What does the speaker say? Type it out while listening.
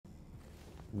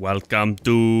Welcome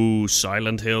to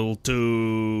Silent Hill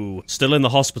 2. Still in the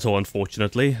hospital,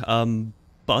 unfortunately.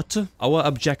 But our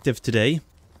objective today,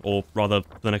 or rather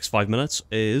the next 5 minutes,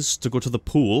 is to go to the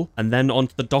pool and then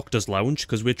onto the doctor's lounge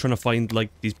because we're trying to find like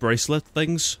these bracelet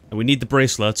things, and we need the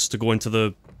bracelets to go into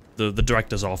the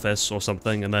director's office or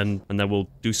something, and then we'll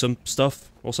do some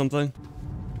stuff or something.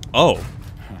 Oh.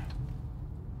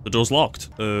 The door's locked.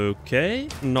 Okay,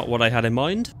 not what I had in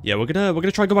mind. Yeah, we're gonna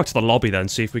try to go back to the lobby then,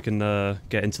 see if we can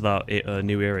get into that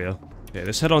new area. Okay,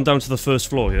 let's head on down to the first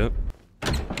floor here.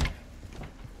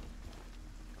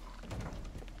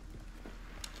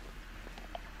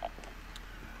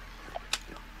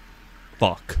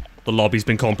 Fuck, the lobby's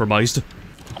been compromised.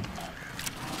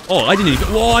 Oh, I didn't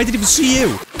even see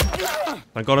you.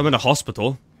 Thank God I'm in a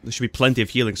hospital. There should be plenty of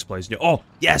healing supplies in here. Oh,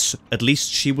 yes, at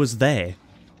least she was there.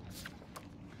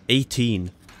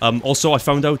 18. Also, I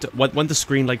found out when the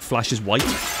screen like flashes white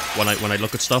when I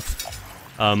look at stuff,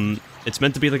 it's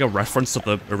meant to be like a reference to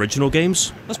the original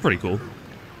games. That's pretty cool.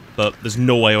 But there's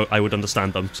no way I would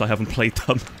understand them because I haven't played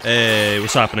them. Hey,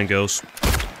 what's happening, girls?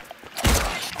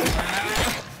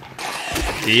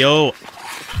 Yo.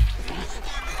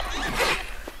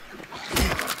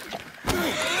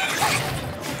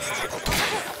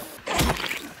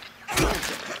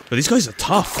 But these guys are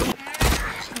tough.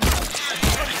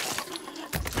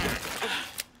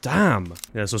 Damn.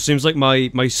 Yeah, so it seems like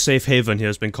my safe haven here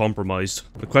has been compromised.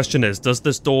 The question is, does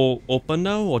this door open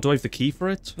now? Or do I have the key for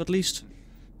it, at least?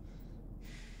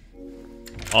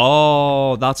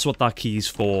 Oh, that's what that key's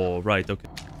for. Right, okay.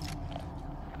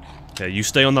 Okay, you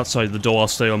stay on that side of the door, I'll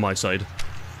stay on my side.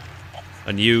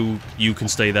 And you can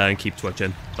stay there and keep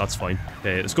twitching. That's fine.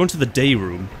 Okay, let's go into the day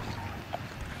room.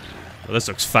 Oh, this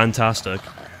looks fantastic.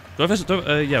 Yeah,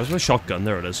 it was my shotgun.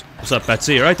 There it is. What's up,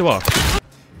 Betsy? You right to walk?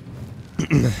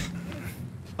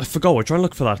 I forgot, we're trying to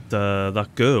look for that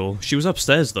girl. She was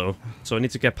upstairs though, so I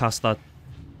need to get past that.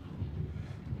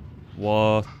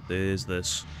 What is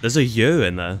this? There's a U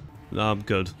in there. No, I'm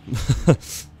good.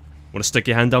 Wanna stick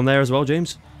your hand down there as well,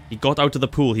 James? He got out of the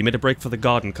pool, he made a break for the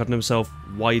garden, cutting himself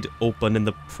wide open in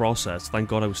the process. Thank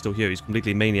God I was still here, he's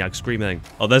completely maniac screaming.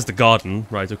 Oh, there's the garden.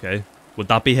 Right, okay. Would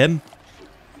that be him?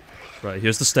 Right,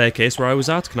 here's the staircase where I was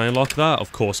at. Can I unlock that?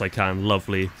 Of course I can.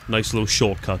 Lovely. Nice little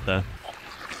shortcut there.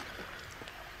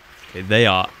 Okay, they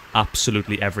are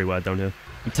absolutely everywhere down here.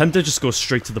 I'm tempted to just go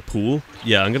straight to the pool.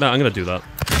 Yeah, I'm gonna do that.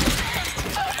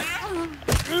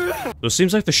 So it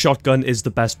seems like the shotgun is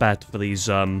the best bet for these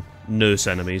nurse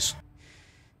enemies.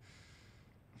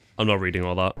 I'm not reading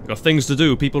all that. Got things to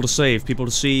do, people to save, people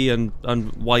to see,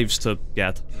 and wives to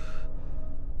get.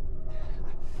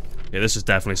 Yeah, this is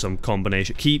definitely some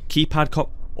combination. Keypad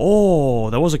Oh,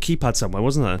 there was a keypad somewhere,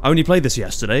 wasn't there? I only played this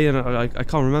yesterday, and I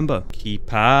can't remember.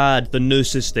 Keypad. The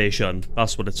nurse's station.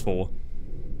 That's what it's for.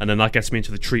 And then that gets me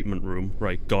into the treatment room.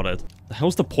 Right, got it. The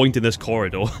hell's the point in this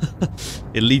corridor?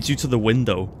 It leads you to the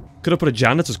window. Could have put a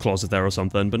janitor's closet there or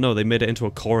something, but no, they made it into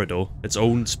a corridor. Its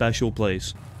own special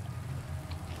place.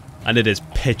 And it is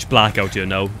pitch black out here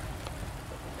now.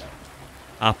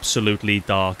 Absolutely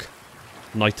dark.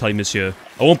 Nighttime is here.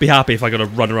 I won't be happy if I gotta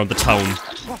run around the town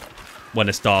when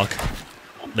it's dark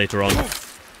later on.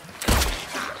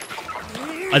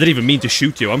 I didn't even mean to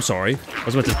shoot you, I'm sorry. I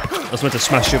was meant to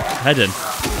smash your head in.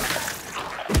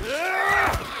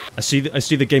 I see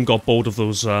the game got bored of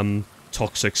those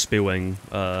toxic spewing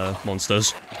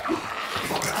monsters.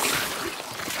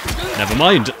 Never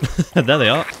mind. There they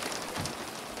are.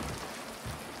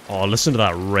 Oh, listen to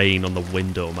that rain on the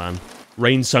window, man.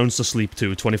 Rain sounds to sleep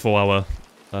to, 24-hour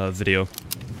video.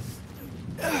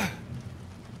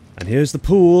 And here's the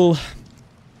pool.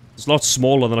 It's a lot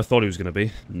smaller than I thought it was going to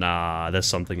be. Nah, there's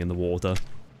something in the water.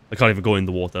 I can't even go in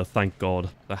the water, thank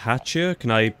God. The hatch here, can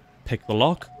I pick the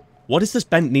lock? What is this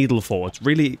bent needle for? It's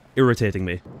really irritating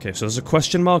me. Okay, so there's a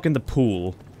question mark in the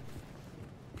pool.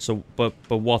 So, but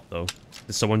what though?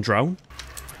 Did someone drown?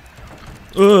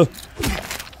 Ugh!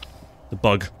 The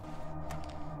bug.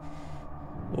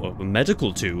 Oh, a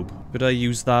medical tube. Could I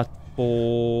use that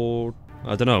for...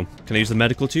 I don't know. Can I use the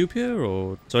medical tube here,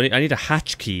 or... So I need a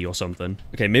hatch key or something.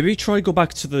 Okay, maybe try go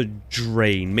back to the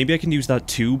drain. Maybe I can use that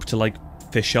tube to, like,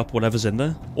 fish up whatever's in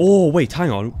there. Oh, wait, hang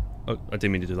on. Oh, I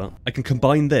didn't mean to do that. I can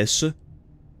combine this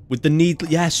with the needle...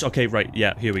 Yes, okay, right.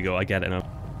 Yeah, here we go. I get it now.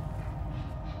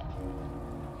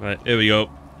 Right, here we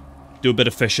go. Do a bit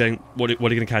of fishing. What are you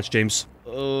gonna catch, James?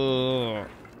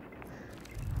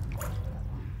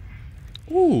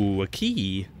 Ooh, a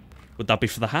key. Would that be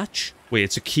for the hatch? Wait,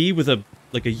 it's a key with a,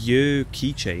 like a year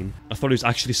keychain. I thought it was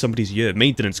actually somebody's year.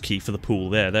 Maintenance key for the pool.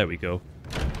 There we go.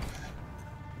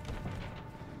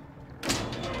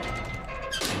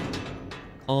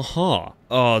 Uh-huh.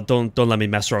 Oh, don't let me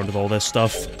mess around with all this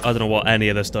stuff. I don't know what any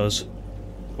of this does.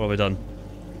 What have I done?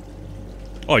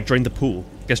 Oh, I drained the pool.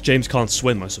 Guess James can't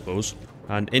swim, I suppose.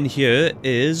 And in here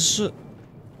is...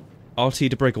 RT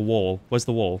to break a wall. Where's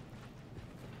the wall?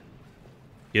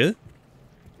 Here?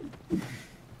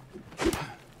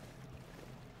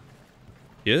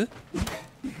 Here?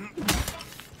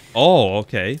 Oh,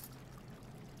 okay.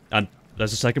 And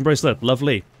there's a second bracelet.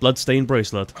 Lovely. Bloodstained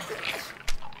bracelet.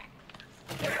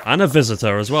 And a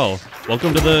visitor as well.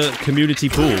 Welcome to the community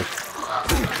pool.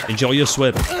 Enjoy your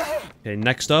swim. Okay,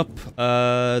 next up,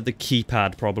 the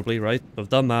keypad probably, right? I've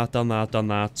done that, done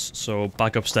that. So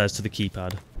back upstairs to the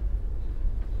keypad.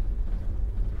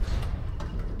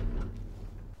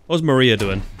 What's Maria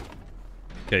doing?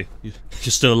 Okay, you're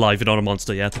still alive, you're not a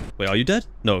monster yet. Wait, are you dead?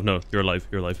 No, you're alive,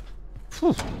 you're alive.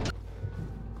 Whew.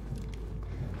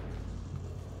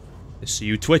 I see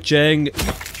you twitching.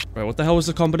 Right, what the hell was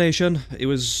the combination? It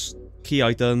was key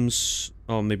items.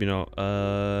 Oh, maybe not.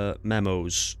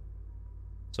 Memos.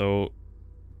 So,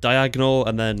 diagonal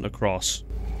and then across.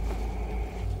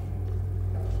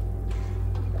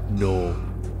 No.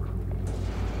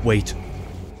 Wait.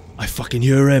 I fucking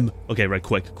hear him. Okay, right,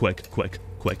 quick.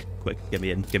 Get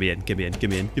me in.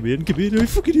 I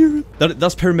fucking hear him.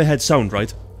 That's Pyramid Head sound,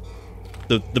 right?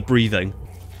 The breathing.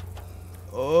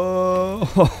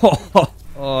 Oh,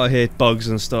 oh, I hate bugs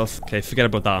and stuff. Okay, forget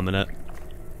about that a minute.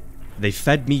 They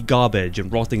fed me garbage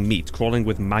and rotting meat, crawling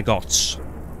with maggots.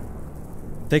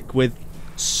 Thick with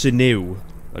sinew.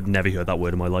 I've never heard that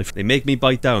word in my life. They make me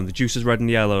bite down. The juice is red and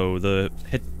yellow.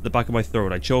 Hit the back of my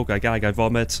throat. I choke, I gag, I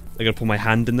vomit. I gotta put my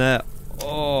hand in there.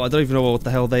 Oh, I don't even know what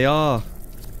the hell they are.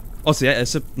 Oh, so yeah,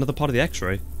 it's another part of the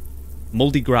x-ray.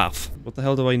 Moldy graph. What the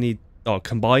hell do I need? Oh,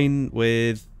 combine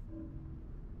with...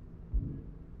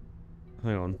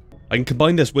 Hang on. I can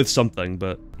combine this with something,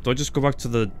 but... Do I just go back to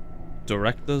the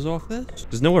director's office?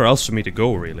 There's nowhere else for me to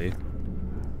go, really.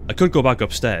 I could go back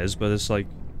upstairs, but it's like...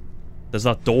 There's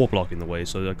that door blocking the way,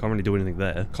 so I can't really do anything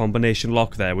there. Combination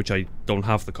lock there, which I don't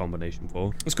have the combination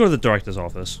for. Let's go to the director's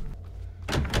office.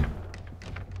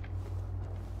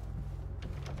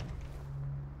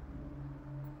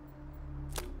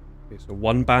 Okay, so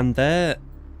one band there,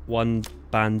 one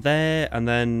band there, and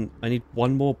then I need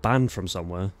one more band from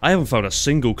somewhere. I haven't found a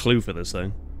single clue for this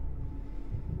thing.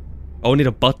 Oh, I need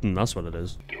a button, that's what it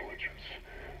is. Diligence,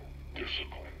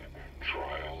 discipline,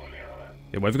 trial and error.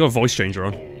 Yeah, why have you got a voice changer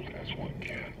on? As one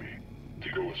can be, to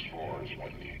go as far as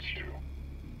one needs to.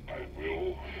 I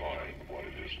will find what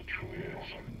it is that truly ails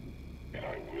them, and I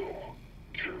will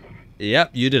cure them.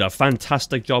 Yep, you did a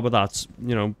fantastic job of that.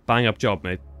 You know, bang up job,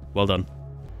 mate. Well done.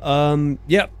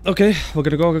 Yeah, okay. We're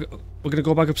gonna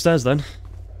go back upstairs then.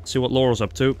 See what Laurel's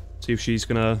up to. See if she's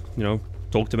gonna, you know,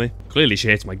 talk to me. Clearly she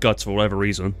hates my guts for whatever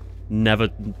reason. Never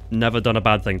done a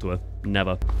bad thing to her.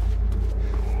 Never.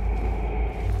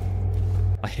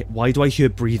 Why do I hear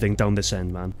breathing down this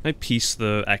end, man? Can I piece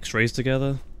the x-rays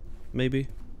together? Maybe?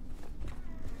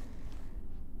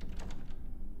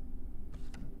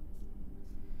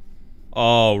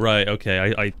 Oh, right,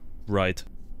 okay, right.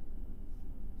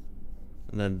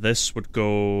 And then this would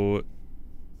go...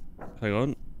 Hang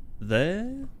on.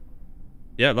 There?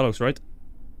 Yeah, that looks right.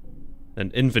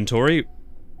 Then inventory.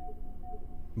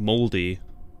 Moldy.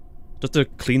 Just to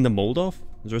clean the mold off?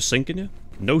 Is there a sink in here?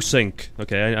 No sink.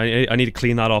 Okay, I need to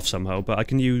clean that off somehow, but I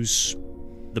can use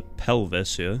the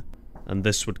pelvis here. And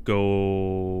this would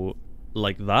go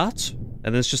like that.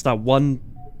 And then it's just that one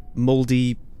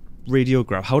moldy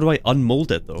radiograph. How do I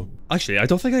unmold it, though? Actually, I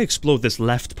don't think I explored this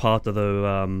left part of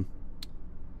the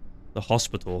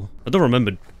hospital. I don't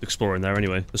remember exploring there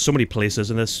anyway. There's so many places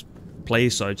in this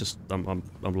place, I'm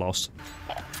lost.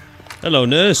 Hello,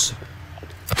 nurse.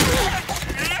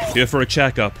 Here for a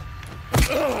checkup.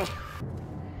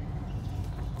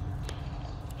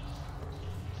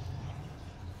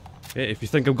 Okay, if you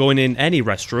think I'm going in any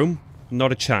restroom,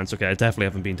 not a chance. Okay, I definitely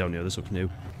haven't been down here. This looks new.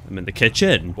 I'm in the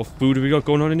kitchen. What food have we got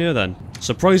going on in here then?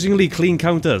 Surprisingly clean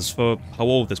counters for how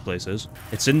old this place is.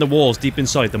 It's in the walls deep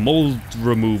inside. The mold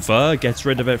remover gets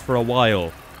rid of it for a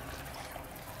while.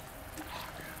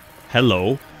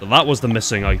 Hello. So that was the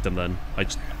missing item then. I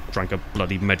just drank a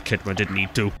bloody medkit when I didn't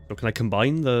need to. So can I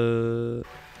combine the...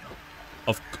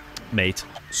 Mate.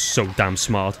 So damn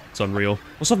smart. It's unreal.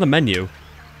 What's on the menu?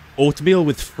 Oatmeal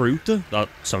with fruit? That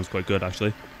sounds quite good,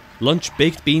 actually. Lunch,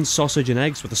 baked beans, sausage, and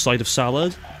eggs with a side of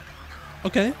salad.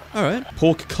 Okay, alright.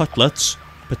 Pork cutlets,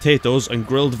 potatoes, and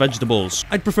grilled vegetables.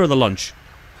 I'd prefer the lunch.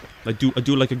 I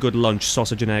do like a good lunch,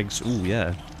 sausage and eggs. Ooh,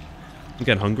 yeah. I'm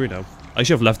getting hungry now. I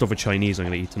should have leftover Chinese I'm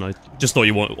gonna eat tonight. Just thought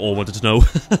you all wanted to know. Do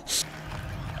you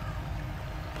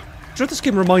know what this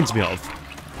game reminds me of?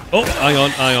 Oh, hang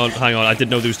on, hang on, hang on. I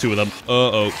didn't know there was two of them.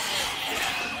 Uh-oh.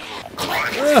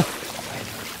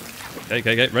 Okay,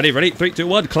 okay, okay. Ready, ready. 3, 2,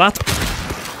 1. Clap.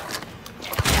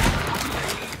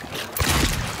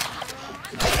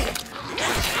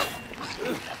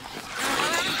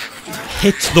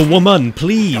 Hit the woman,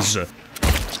 please.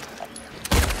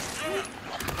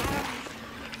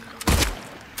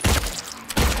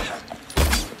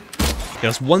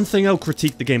 There's one thing I'll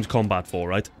critique the game's combat for,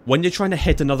 right? When you're trying to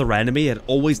hit another enemy, it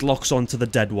always locks onto the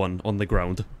dead one on the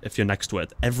ground, if you're next to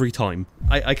it, every time.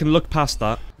 I can look past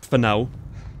that, for now,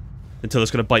 until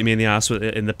it's gonna bite me in the ass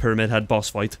in the Pyramid Head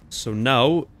boss fight. So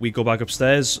now, we go back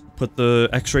upstairs, put the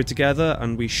x-ray together,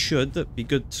 and we should be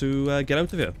good to get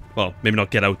out of here. Well, maybe not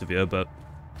get out of here, but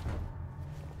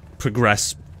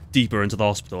progress deeper into the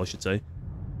hospital, I should say.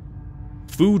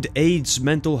 Food aids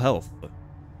mental health.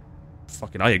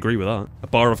 Fucking, I agree with that. A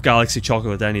bar of galaxy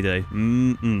chocolate any day.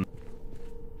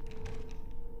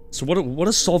 So what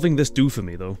does solving this do for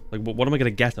me, though? Like, what am I gonna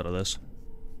get out of this?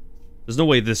 There's no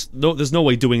way there's no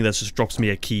way doing this just drops me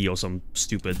a key or some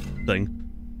stupid thing.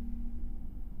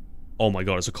 Oh my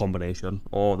god, it's a combination.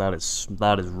 Oh, that is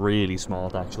really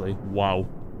smart, actually. Wow.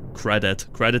 Credit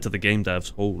to the game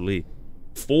devs. Holy.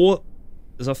 4...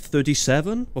 Is that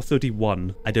 37 or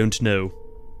 31? I don't know.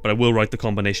 But I will write the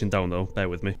combination down, though. Bear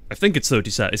with me. I think it's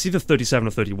 37. It's either 37 or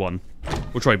 31.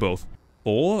 We'll try both.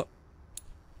 4.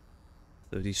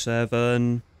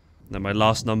 37. Then my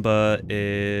last number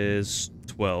is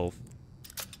 12.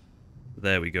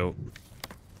 There we go.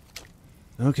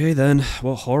 Okay, then.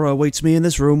 What horror awaits me in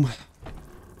this room?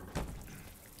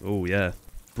 Oh, yeah.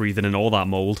 Breathing in all that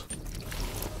mold.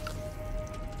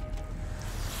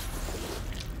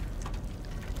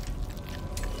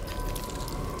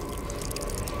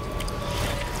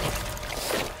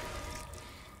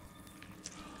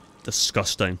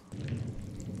 Disgusting.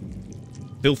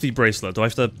 Filthy bracelet. Do I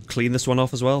have to clean this one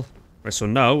off as well? Right, so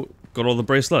now, got all the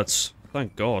bracelets.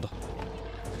 Thank God.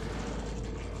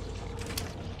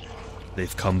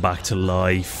 They've come back to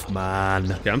life,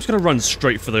 man. Okay, I'm just gonna run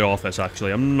straight for the office,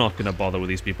 actually. I'm not gonna bother with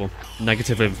these people.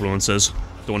 Negative influences.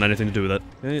 Don't want anything to do with it.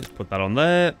 Okay, let's put that on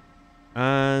there.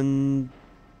 And...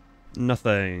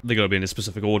 nothing. They gotta be in a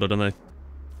specific order, don't they?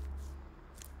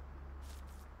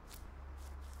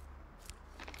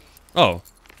 Oh.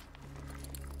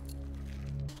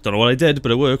 Don't know what I did, but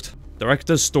it worked.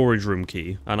 Director's storage room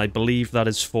key, and I believe that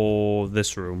is for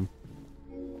this room.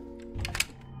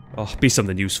 Oh, be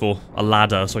something useful. A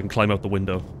ladder so I can climb out the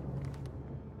window.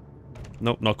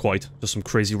 Nope, not quite. Just some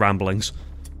crazy ramblings.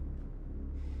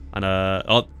 And,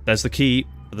 oh, there's the key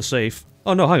for the safe.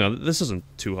 Oh, no, hang on. This isn't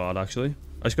too hard, actually.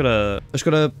 I just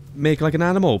gotta make, like, an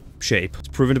animal shape. It's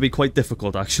proven to be quite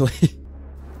difficult, actually.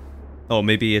 Oh,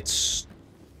 maybe it's...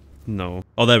 no.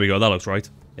 Oh, there we go. That looks right.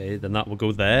 Okay, then that will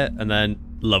go there, and then...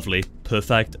 lovely.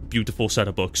 Perfect. Beautiful set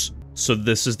of books. So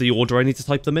this is the order I need to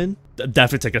type them in?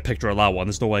 Definitely take a picture of that one.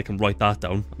 There's no way I can write that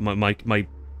down. My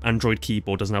Android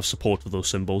keyboard doesn't have support for those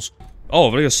symbols. Oh,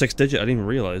 I've only got 6-digit. I didn't even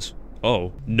realize.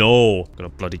 Oh. No. I'm gonna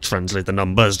bloody translate the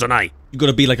numbers, don't I? You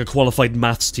gotta be like a qualified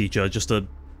maths teacher just to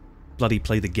bloody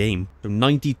play the game. So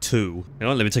 92. Hang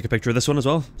on, let me take a picture of this one as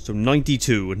well. So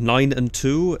 92. 9 and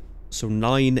 2. So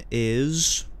 9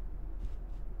 is...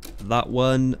 that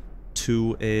one.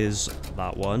 2 is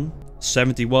that one.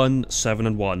 71, 7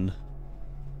 and 1.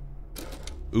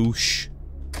 Oosh.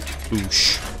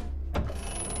 Oosh.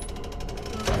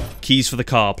 Keys for the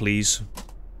car, please.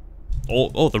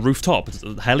 Oh, the rooftop. It's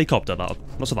a helicopter. That's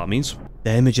what that means.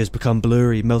 The images become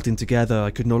blurry, melting together.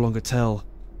 I could no longer tell.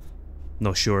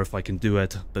 Not sure if I can do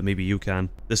it, but maybe you can.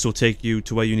 This will take you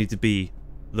to where you need to be,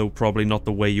 though probably not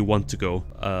the way you want to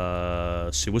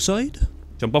go. Suicide?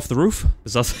 Jump off the roof?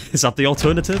 Is that the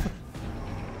alternative?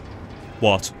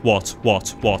 What?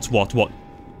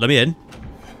 Let me in.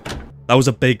 That was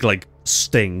a big, like,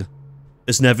 sting.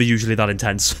 It's never usually that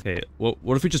intense. Okay, well,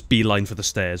 what if we just beeline for the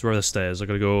stairs? Where are the stairs? I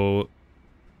gotta go...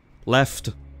 left,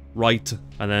 right,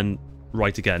 and then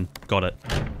right again. Got it.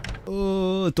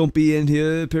 Oh, don't be in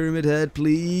here, Pyramid Head,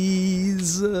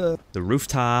 please. The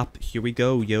rooftop. Here we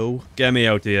go, yo. Get me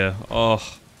out here.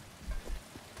 Oh.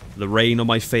 The rain on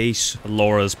my face.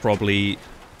 Laura's probably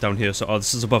down here. So, oh,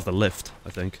 this is above the lift, I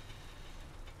think.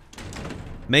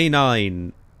 May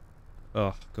 9.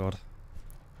 Oh, God.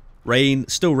 Rain.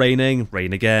 Still raining.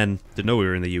 Rain again. Didn't know we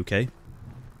were in the UK.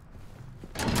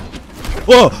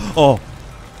 Whoa! Oh!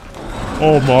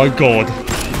 Oh my God.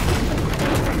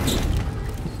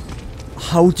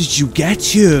 How did you get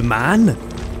here, man?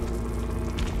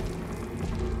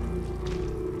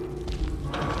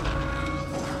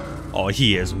 Oh,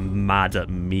 he is mad at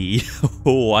me.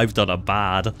 Oh, I've done a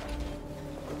bad.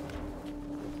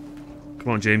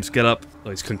 Come on, James, get up.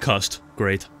 Oh, he's concussed.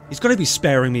 Great. He's gotta be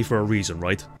sparing me for a reason,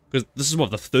 right? Because this is,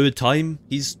 what, the third time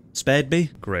he's spared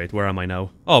me? Great, where am I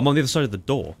now? Oh, I'm on the other side of the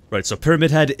door. Right, so Pyramid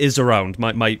Head is around.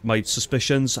 My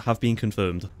suspicions have been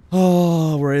confirmed.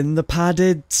 Oh, we're in the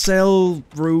padded cell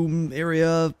room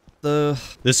area.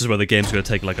 This is where the game's gonna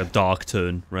take, like, a dark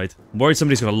turn, right? I'm worried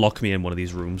somebody's gonna lock me in one of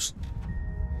these rooms.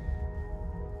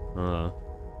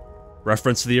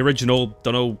 Reference to the original,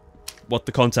 don't know what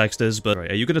the context is, but...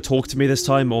 Right, are you gonna talk to me this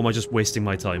time, or am I just wasting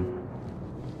my time?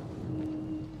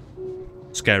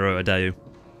 Scare her, I dare you.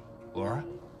 Laura?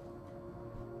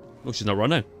 Oh, she's not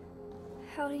running.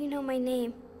 How do you know my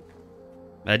name?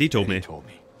 Eddie told me. Eddie told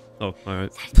me. Oh,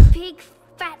 alright. That big,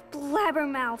 fat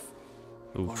blabbermouth.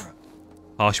 Oof. Laura,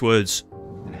 Harsh words.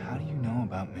 and how do you know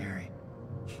about Mary?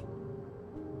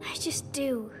 I just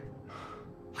do.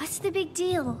 What's the big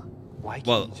deal? Why can't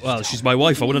you just Well, tell she's me? my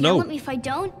wife, I wanna Yell know. at me if I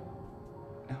don't?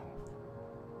 No.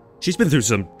 She's been through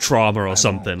some trauma or won't,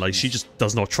 something, like, she please. just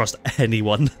does not trust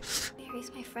anyone.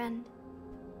 Mary's my friend.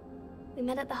 We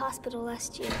met at the hospital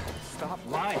last year. Stop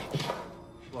lying.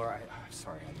 Laura, I'm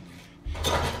sorry.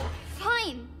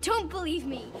 Fine, don't believe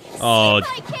me. Oh, See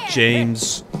if I can.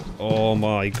 James. Oh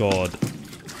my god.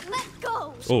 Let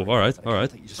go. Oh, alright, I alright.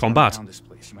 can't let you just Combat. run around this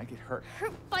place. You might get hurt.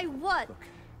 Hurt by what? Look,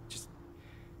 just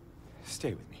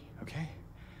stay with me, okay?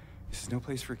 This is no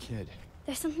place for a kid.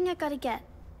 There's something I gotta get.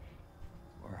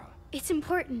 Laura. It's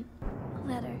important. A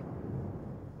letter.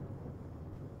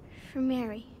 For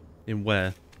Mary. In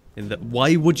where? In the...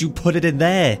 Why would you put it in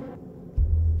there?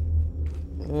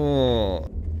 Oh.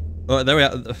 Alright, there we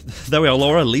are. There we are,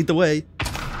 Laura. Lead the way.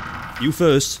 You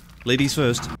first. Ladies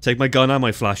first. Take my gun and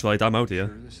my flashlight. I'm out here.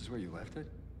 Sure this is where you left it?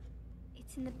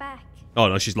 It's in the back. Oh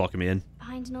no, she's locking me in.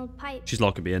 Behind an old pipe. She's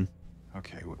locking me in.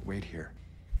 Okay, wait here.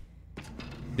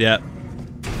 Yeah.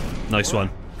 Nice one.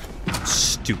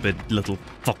 Stupid little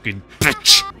fucking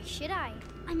bitch. Why should I?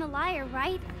 I'm a liar,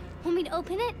 right? Want me to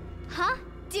open it? Huh?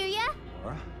 Do ya?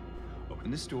 Laura,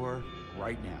 open this door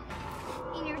right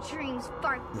now. In your dreams,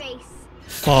 fart face.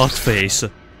 Fart face.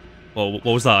 Oh, what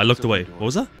was that? I looked away. What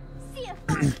was that? See a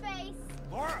fart face.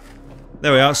 Laura!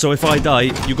 There we are. So if I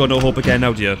die, you got no hope again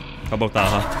now, do you? How about that,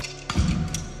 huh?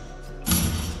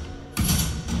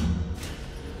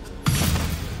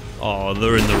 Oh,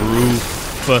 they're in the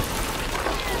roof.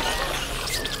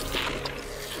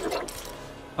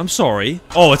 I'm sorry.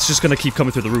 Oh, it's just gonna keep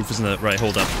coming through the roof, isn't it? Right,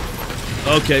 hold up.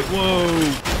 Okay, whoa.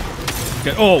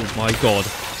 Okay, oh my god.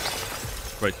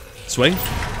 Right, swing.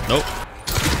 Nope.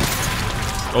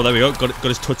 Oh, there we go. Got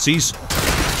his tootsies.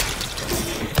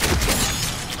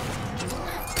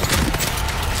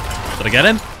 Did I get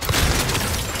him?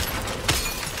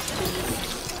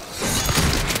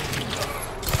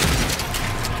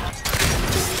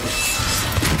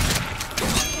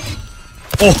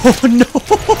 Oh no!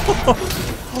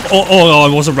 Oh,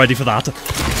 I wasn't ready for that.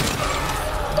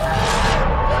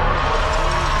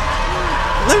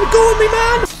 Let go of me,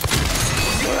 man!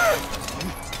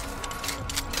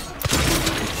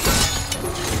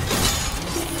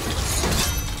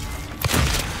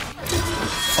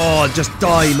 Oh, just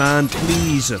die, man,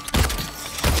 please.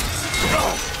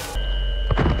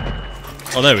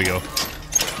 Oh, there we go.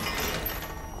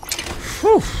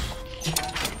 Whew.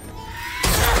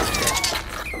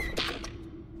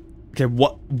 Okay,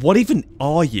 what even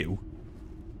are you?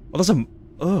 Oh, that's a...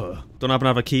 Ugh. Don't happen to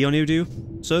have a key on you, do you,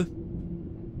 sir?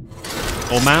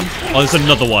 Oh, ma'am? Oh, there's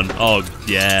another one. Oh,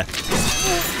 yeah.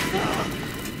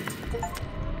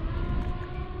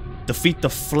 Defeat the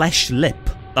flesh lip.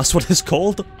 That's what it's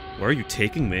called? Where are you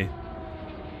taking me?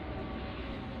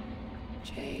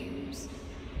 James.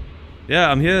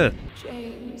 Yeah, I'm here.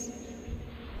 James.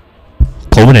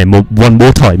 Call my name one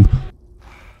more time.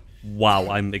 Wow,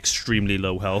 I'm extremely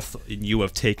low health. You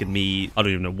have taken me... I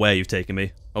don't even know where you've taken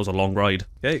me. That was a long ride.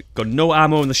 Okay, got no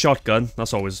ammo in the shotgun.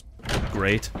 That's always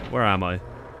great. Where am I?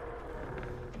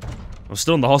 I'm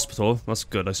still in the hospital. That's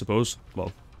good, I suppose.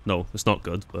 Well, no, it's not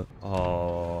good, but...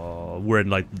 Oh, we're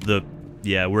in, like, the...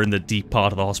 Yeah, we're in the deep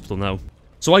part of the hospital now.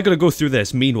 So I gotta go through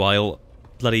this. Meanwhile,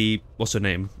 bloody... What's her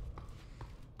name?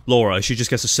 Laura, she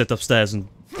just gets to sit upstairs and...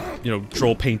 You know,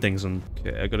 draw paintings and...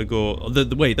 Okay, I gotta go...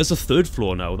 Wait, there's a third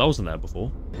floor now. That wasn't there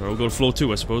before. We'll go to floor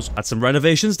 2, I suppose. Had some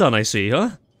renovations done, I see,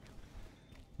 huh?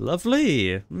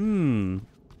 Lovely.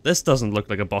 This doesn't look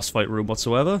like a boss fight room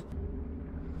whatsoever.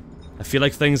 I feel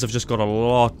like things have just got a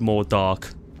lot more dark.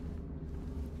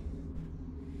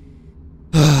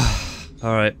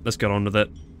 Alright, let's get on with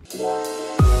it.